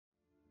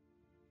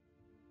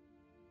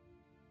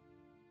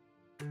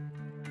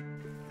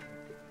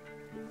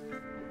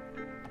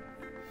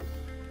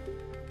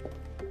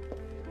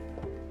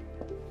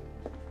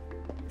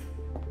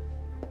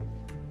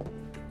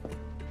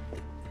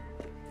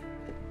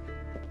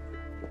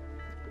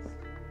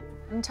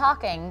I'm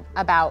talking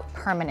about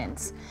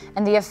permanence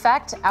and the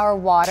effect our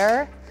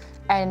water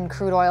and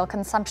crude oil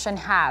consumption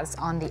has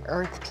on the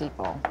Earth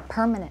people.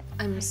 Permanent.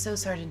 I'm so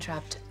sorry to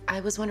interrupt.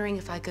 I was wondering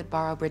if I could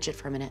borrow Bridget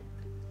for a minute.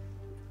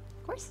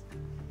 Of course.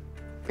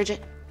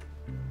 Bridget.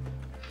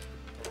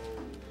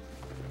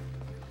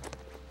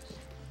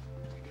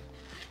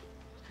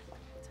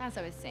 As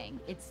I was saying,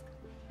 it's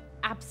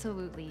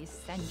absolutely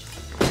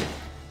essential.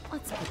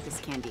 Let's put this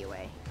candy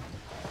away.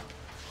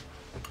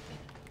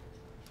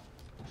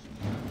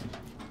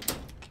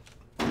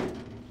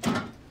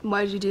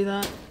 Why'd you do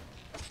that?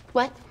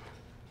 What?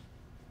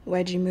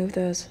 Why'd you move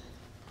those?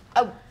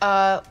 Oh,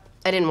 I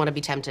didn't want to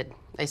be tempted.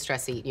 I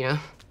stress eat, you know?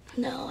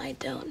 No, I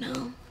don't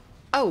know.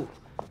 Oh.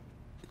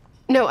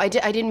 No, I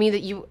didn't mean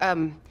that you,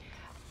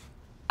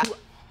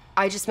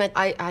 I just meant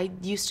I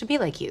used to be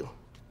like you.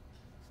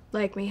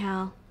 Like me,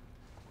 how?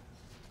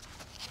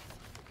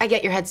 I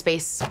get your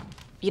headspace.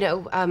 You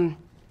know,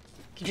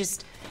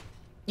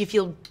 you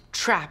feel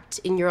trapped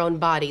in your own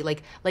body,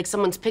 like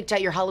someone's picked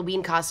out your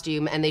Halloween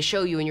costume and they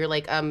show you and you're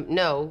like,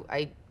 no,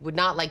 I would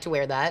not like to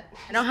wear that.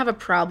 I don't have a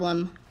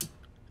problem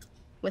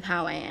with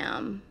how I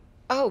am.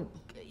 Oh,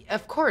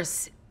 of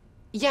course.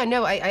 Yeah,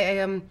 no,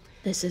 I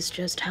This is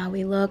just how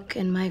we look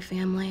in my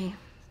family.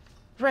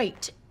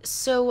 Right.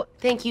 So,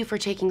 thank you for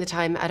taking the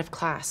time out of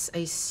class.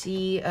 I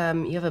see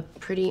you have a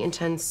pretty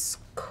intense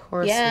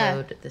course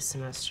load this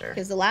semester.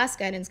 Because the last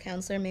guidance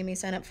counselor made me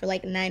sign up for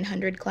like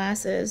 900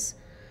 classes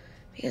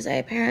because I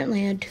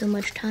apparently had too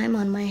much time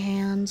on my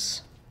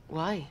hands.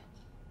 Why?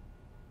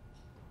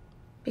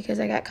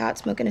 Because I got caught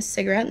smoking a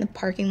cigarette in the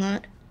parking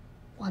lot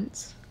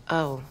once.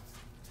 Oh.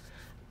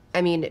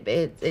 I mean,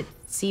 it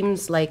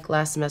seems like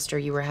last semester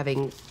you were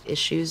having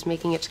issues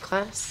making it to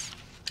class.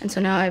 And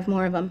so now I have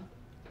more of them.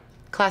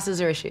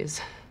 Classes or issues?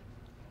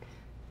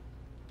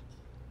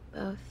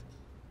 Both.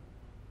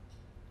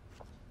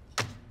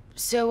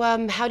 So,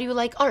 how do you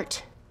like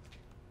art?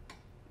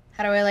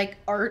 How do I like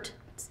art?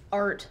 It's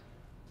art.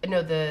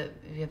 No,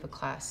 you have a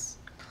class.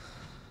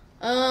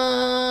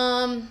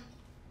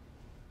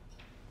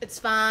 It's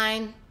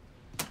fine.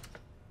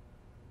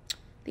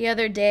 The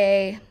other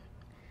day,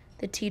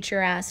 the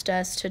teacher asked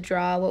us to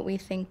draw what we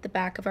think the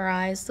back of our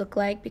eyes look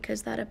like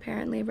because that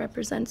apparently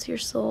represents your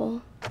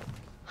soul.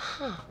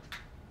 Huh.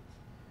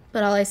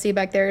 But all I see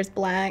back there is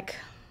black.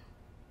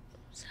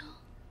 So.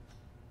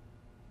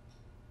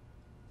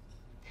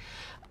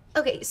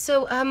 Okay,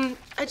 so,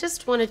 I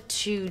just wanted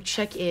to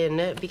check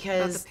in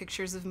because... About the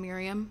pictures of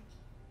Miriam?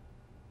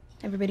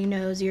 Everybody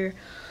knows you're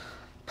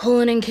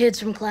pulling in kids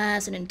from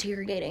class and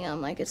interrogating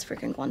them like it's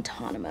freaking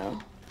Guantanamo.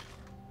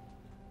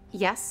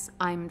 Yes,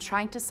 I'm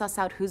trying to suss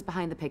out who's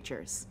behind the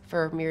pictures.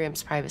 For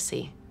Miriam's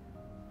privacy.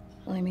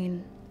 Well, I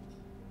mean,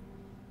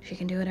 she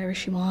can do whatever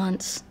she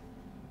wants.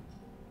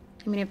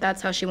 I mean, if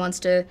that's how she wants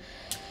to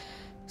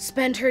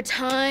spend her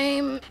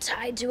time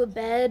tied to a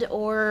bed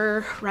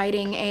or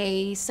riding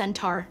a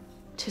centaur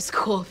to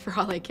school, for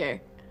all I care.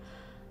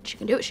 She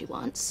can do what she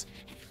wants.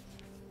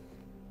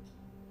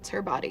 It's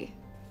her body.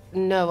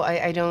 No,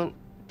 I don't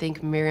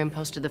think Miriam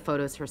Posted the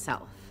photos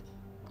herself.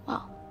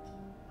 Well,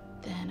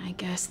 then I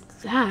guess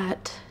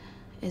that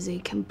is a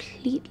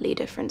completely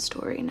different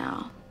story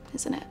now,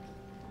 isn't it?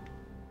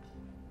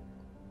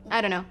 I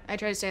don't know. I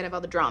try to stay out of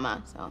all the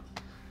drama, so.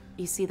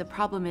 You see, the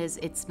problem is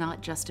it's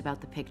not just about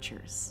the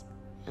pictures.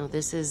 No,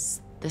 this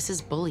is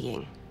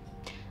bullying.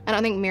 I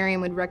don't think Miriam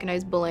would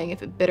recognize bullying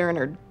if it bit her in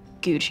her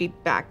Gucci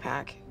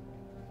backpack.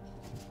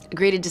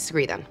 Agree to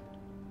disagree, then.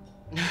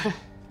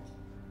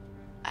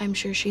 I'm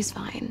sure she's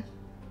fine.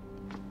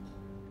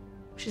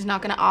 She's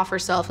not gonna off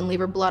herself and leave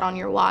her blood on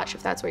your watch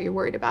if that's what you're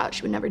worried about.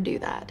 She would never do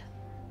that.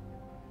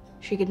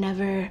 She could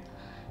never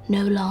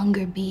no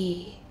longer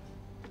be.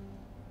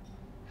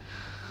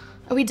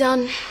 Are we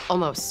done?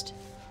 Almost.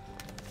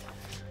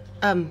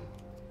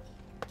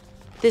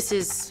 This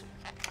is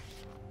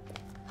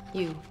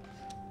you,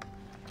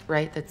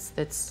 right?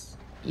 That's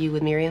you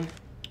with Miriam?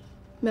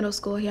 Middle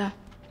school, yeah.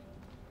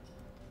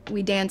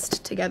 We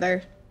danced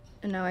together,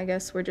 and now I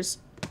guess we're just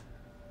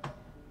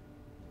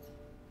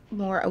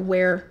more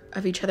aware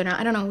of each other now.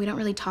 I don't know, we don't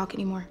really talk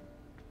anymore.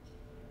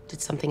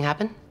 Did something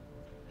happen?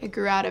 I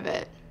grew out of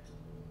it.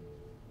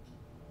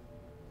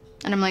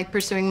 And I'm like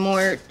pursuing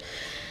more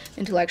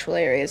intellectual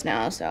areas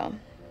now, so.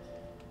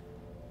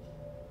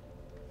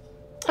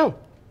 Oh,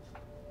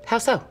 how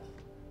so?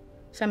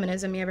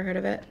 Feminism, you ever heard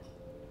of it?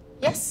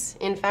 Yes,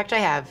 in fact I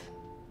have.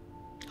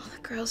 All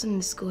the girls in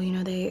the school, you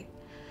know, they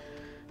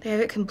have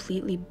it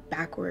completely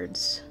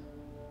backwards.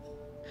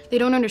 They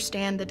don't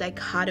understand the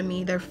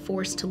dichotomy they're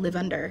forced to live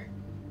under.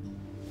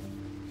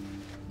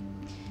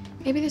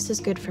 Maybe this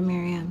is good for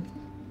Miriam.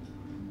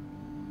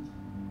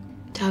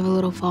 To have a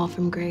little fall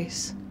from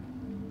grace.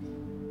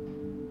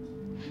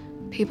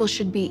 People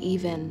should be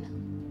even.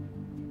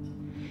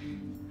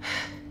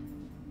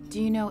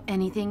 Do you know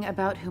anything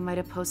about who might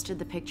have posted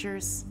the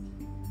pictures?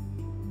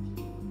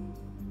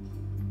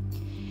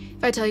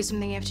 If I tell you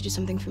something, you have to do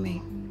something for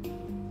me.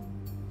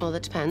 Well,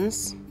 that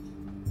depends.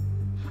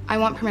 I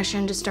want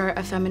permission to start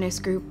a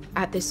feminist group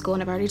at this school,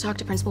 and I've already talked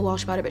to Principal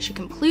Walsh about it, but she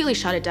completely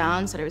shut it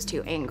down, said I was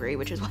too angry,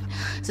 which is what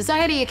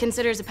society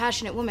considers a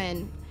passionate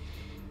woman.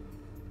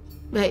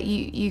 But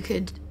you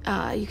could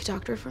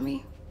talk to her for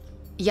me?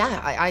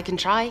 Yeah, I can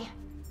try.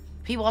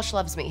 P. Walsh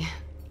loves me.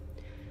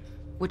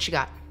 What you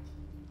got?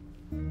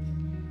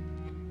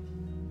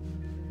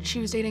 She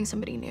was dating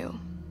somebody new.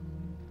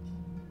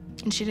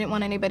 And she didn't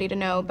want anybody to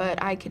know,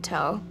 but I could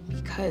tell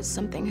because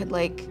something had,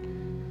 like,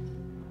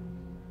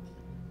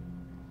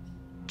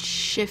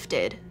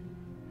 shifted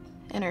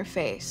in her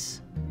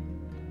face.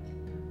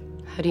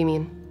 How do you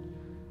mean?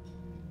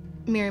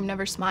 Miriam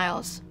never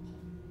smiles.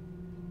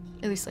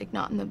 At least, like,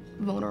 not in the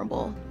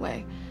vulnerable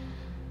way.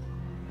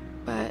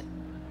 But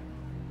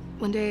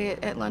one day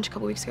at lunch a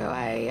couple weeks ago,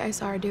 I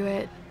saw her do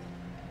it.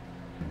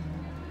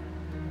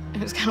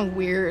 It was kind of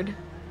weird.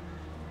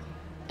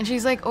 And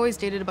she's, like, always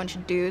dated a bunch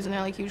of dudes, and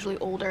they're, like, usually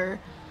older.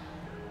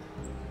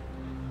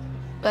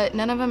 But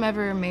none of them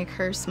ever make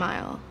her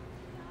smile.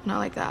 Not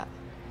like that.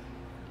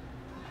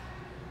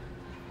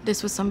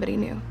 This was somebody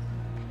new.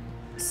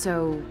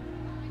 So,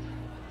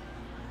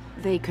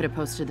 they could have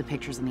posted the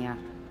pictures in the app.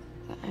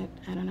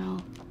 I don't know.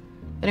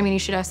 But I mean, you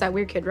should ask that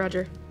weird kid,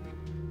 Roger.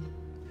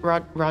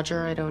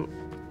 Roger, I don't...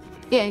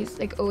 Yeah, he's,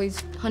 like,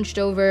 always hunched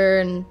over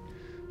and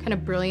kind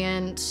of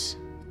brilliant,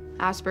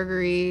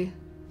 Asperger-y,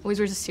 always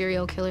wears a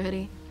serial killer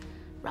hoodie.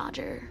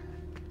 Roger.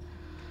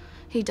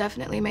 He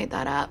definitely made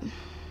that app.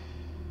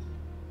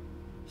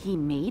 He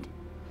made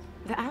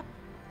the app?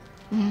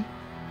 Mm-hmm.